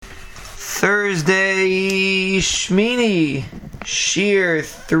Thursday, Shmini, Shir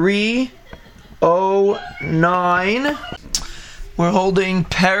 309. We're holding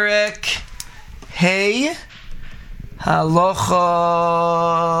Perek Hey Halacha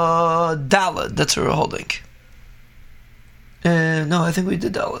Daled. That's what we're holding. No, I think we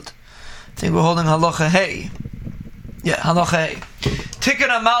did Daled. I think we're holding Halacha Hey. Yeah, Halacha Hey. Tikkun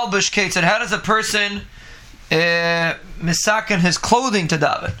HaMalbish Ketzad. How does a person misaken his clothing to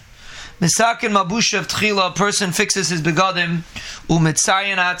daven? Misaken mabushav tchila, a person fixes his begadim,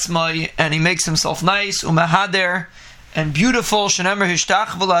 umitzayin atzmai, and he makes himself nice, umahader, and beautiful, shenemer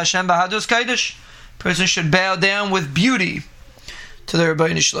hishtachvu laHashem b'hadus kaidish. Person should bow down with beauty to the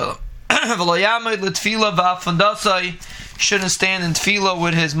Rebbeinu Shalom. V'lo yamid l'tfila v'afandasai, shouldn't stand in tefillah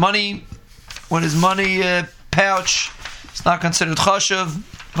with his money pouch. It's not considered chashav.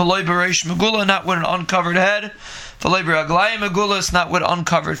 V'lo b'reish megula, not with an uncovered head. V'lo b'raglayim megula, not with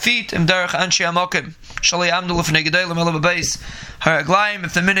uncovered feet. Im derech anshi amokim shalei amdu l'fnei gedolim elav beis haraglayim.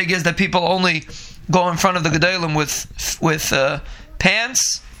 If the minhag is that people only go in front of the gedolim with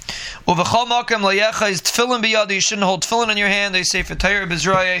pants. Uv'chol makom layecha is tefillin biyadi. You shouldn't hold tefillin in your hand. They say for Torah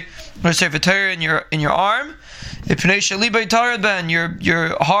b'zraya, or say for Torah in your arm. Ipnei shalibay tarad ben,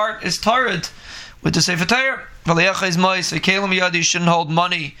 your heart is tarad with the Sefer Torah. V'leyecha is mois v'kelim biyadi. You shouldn't hold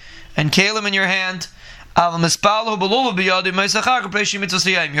money and kelim in your hand. You're allowed to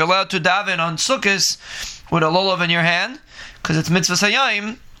daven on Sukkos with a lulav in your hand because it's mitzvah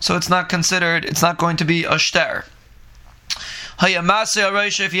sayayim, so it's not going to be a shter.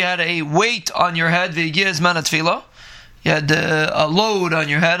 If you had a weight on your head, you had a load on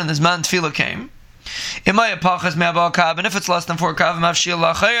your head and this man tefillah came. If it's less than 4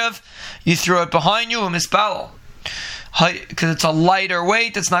 kavim, you throw it behind you because it's a lighter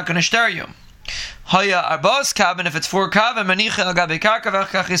weight, it's not going to shter you. If it's 4 kavim,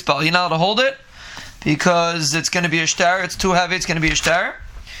 you're not allowed to hold it because it's going to be a shtar. It's too heavy, it's going to be a shtar.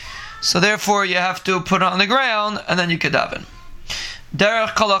 So therefore you have to put it on the ground and then you can daven. The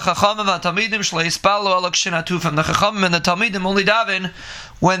chachamim and the talmidim only daven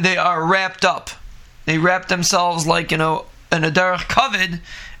when they are wrapped up. They wrap themselves like, in a derech kavod,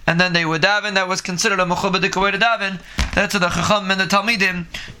 and then they would daven. That was considered a mechubadik way to daven. That's what the chachamim and the talmidim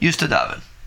used to daven.